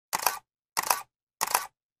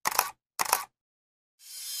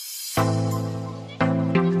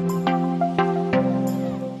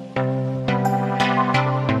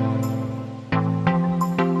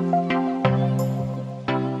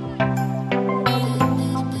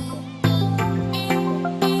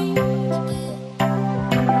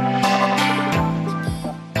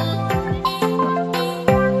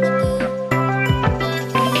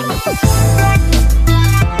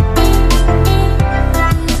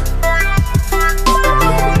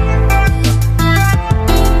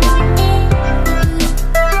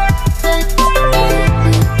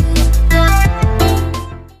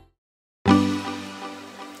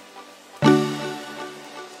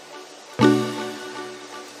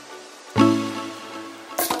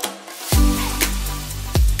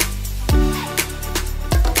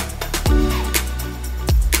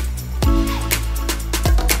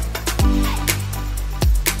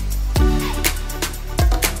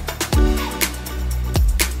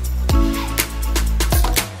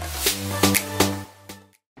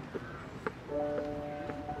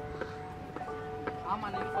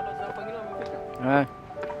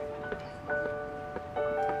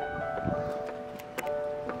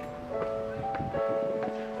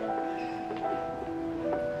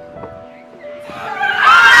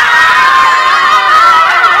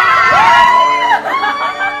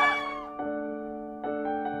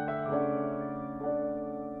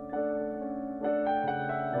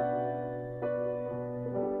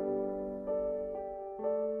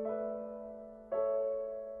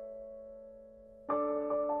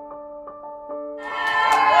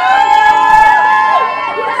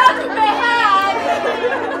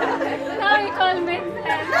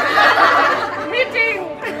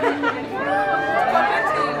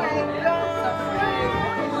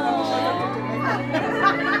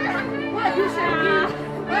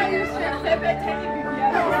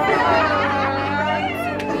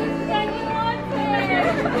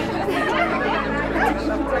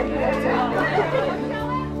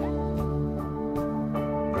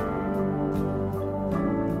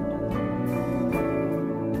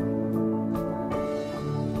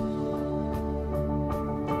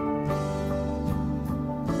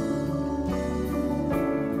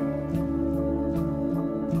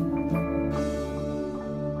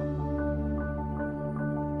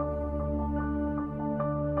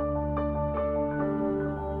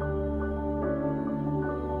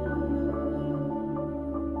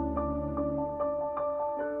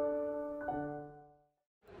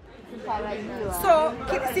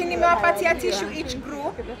See, nimewapatia tissue each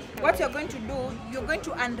group. What you're going to do, you're going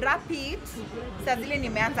to unwrap it. Saa zile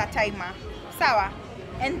nimeanza timer. Sawa?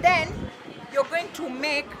 And then you're going to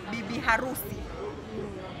make bibi harusi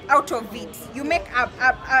out of it. You make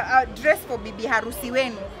a dress for bibi harusi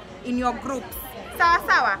wenu in your groups. Sawa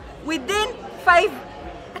sawa? Within 10.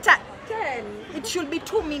 It should be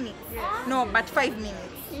 2 minutes. No, but 5 minutes.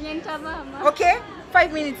 Okay?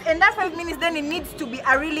 5 minutes. And that 5 minutes, then it needs to be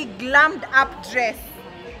a really glammed up dress.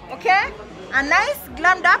 Okay? A nice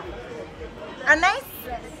glammed up. A nice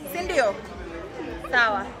Sindio.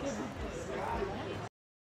 Sawa.